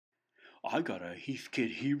I got a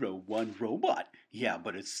Heathkit Hero 1 robot. Yeah,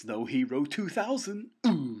 but it's Snow Hero 2000.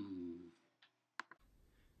 Ooh.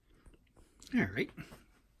 Alright.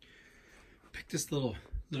 Picked this little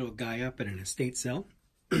guy up at an estate sale.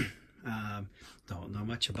 Don't know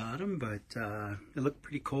much about him, but it looked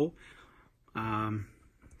pretty cool.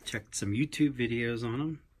 Checked some YouTube videos on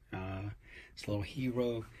him. This little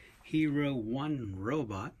Hero 1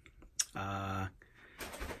 robot.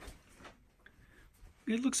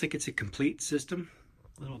 It looks like it's a complete system.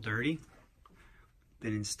 A little dirty.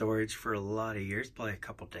 Been in storage for a lot of years, probably a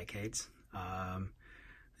couple decades.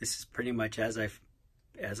 This is pretty much as I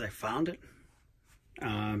found it.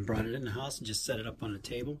 Brought it in the house and just set it up on the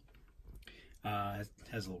table. It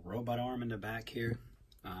has a little robot arm in the back here.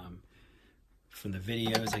 From the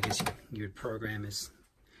videos, I guess you would program his.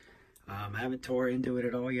 I haven't tore into it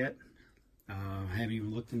at all yet. I haven't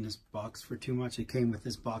even looked in this box for too much. It came with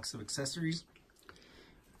this box of accessories.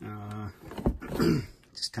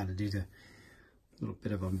 Just kind of do the little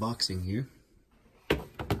bit of unboxing here.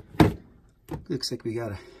 Looks like we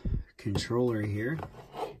got a controller here.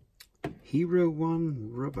 Hero 1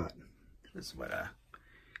 robot. This is what a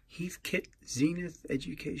Heathkit Zenith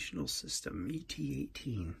Educational System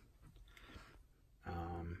ET18.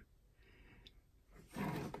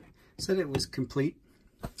 Said it was complete.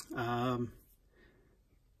 Don't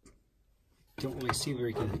really see where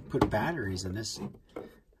you can put batteries in this.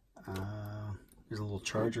 There's a little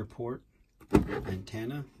charger port,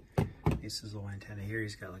 antenna. This is a little antenna here.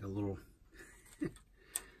 He's got like a little.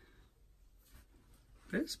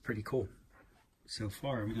 It's pretty cool so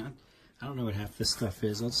far. I mean, I don't know what half this stuff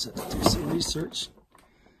is. I'll just have to do some research.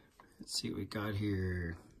 Let's see what we got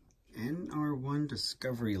here. NR1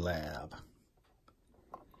 Discovery Lab.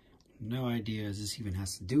 No idea if this even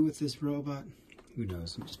has to do with this robot. Who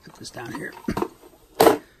knows? I'll just put this down here.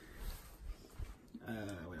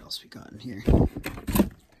 What else we got in here?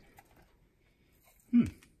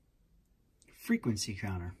 Frequency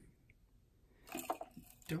counter.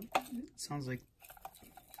 It sounds like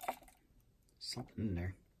something in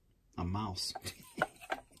there. A mouse.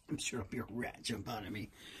 I'm sure it'll be a rat jump out at me.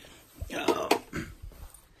 Oh.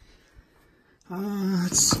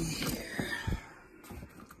 Let's see here.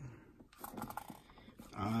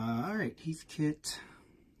 Alright, Heathkit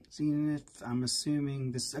Zenith. I'm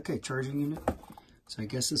assuming this. Okay, charging unit. So I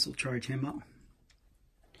guess this will charge him up.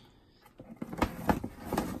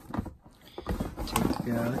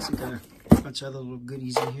 Looks like got a bunch of other little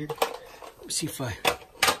goodies in here. Let's see if I.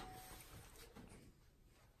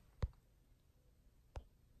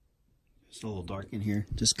 It's a little dark in here.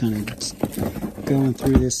 Just kind of going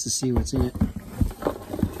through this to see what's in it.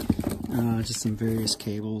 Just some various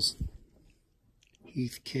cables.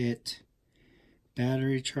 Heathkit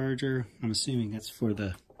battery charger. I'm assuming that's for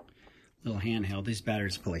the little handheld. These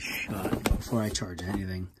batteries are probably shot before I charge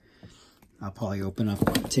anything. I'll probably open up,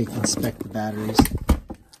 inspect the batteries.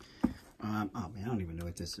 Oh man, I don't even know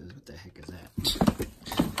what this is. What the heck is that?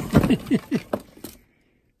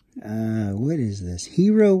 What is this?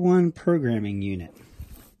 Hero 1 programming unit.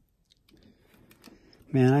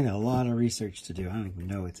 Man, I got a lot of research to do. I don't even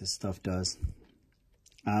know what this stuff does.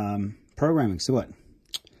 Programming, so what?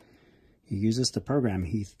 You use this to program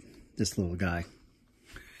this little guy.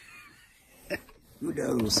 Who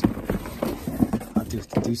knows? I'll do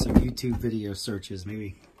some YouTube video searches.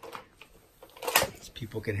 Maybe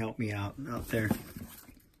people can help me out there.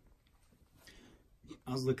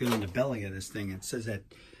 I was looking in the belly of this thing. It says that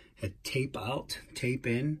had tape out, tape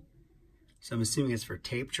in. So I'm assuming it's for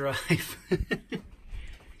tape drive.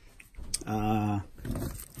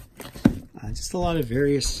 Just a lot of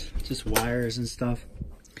various wires and stuff.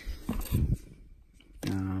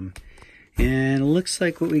 And it looks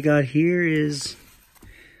like what we got here is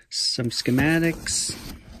some schematics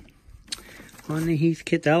on the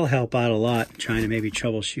Heathkit. That'll help out a lot, trying to maybe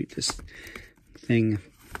troubleshoot this thing.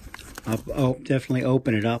 I'll definitely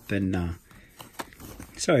open it up and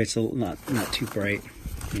sorry, it's not too bright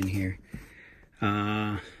in here.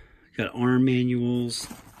 Got arm manuals.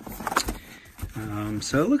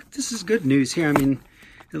 So look, this is good news here. I mean,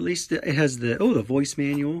 at least it has the voice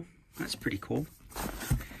manual. That's pretty cool.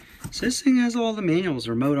 So this thing has all the manuals,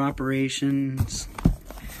 remote operations,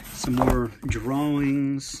 some more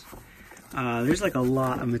drawings. There's like a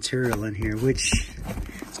lot of material in here, which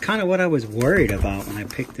is kind of what I was worried about when I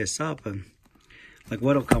picked this up, and like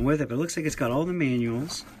what'll come with it. But it looks like it's got all the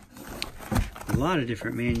manuals, a lot of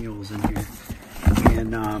different manuals in here,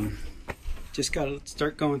 and just got to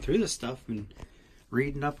start going through this stuff and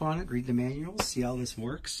reading up on it, read the manuals, see how this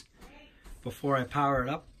works. Before I power it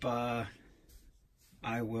up,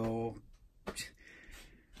 I will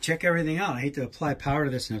check everything out. I hate to apply power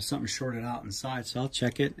to this and have something shorted out inside, so I'll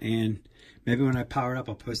check it, and maybe when I power it up,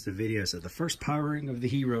 I'll post the videos of the first powering of the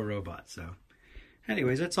Hero robot. So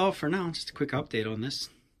anyways, that's all for now. Just a quick update on this.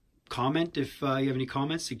 Comment if you have any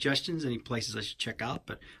comments, suggestions, any places I should check out,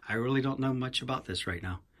 but I really don't know much about this right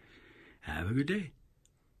now. Have a good day.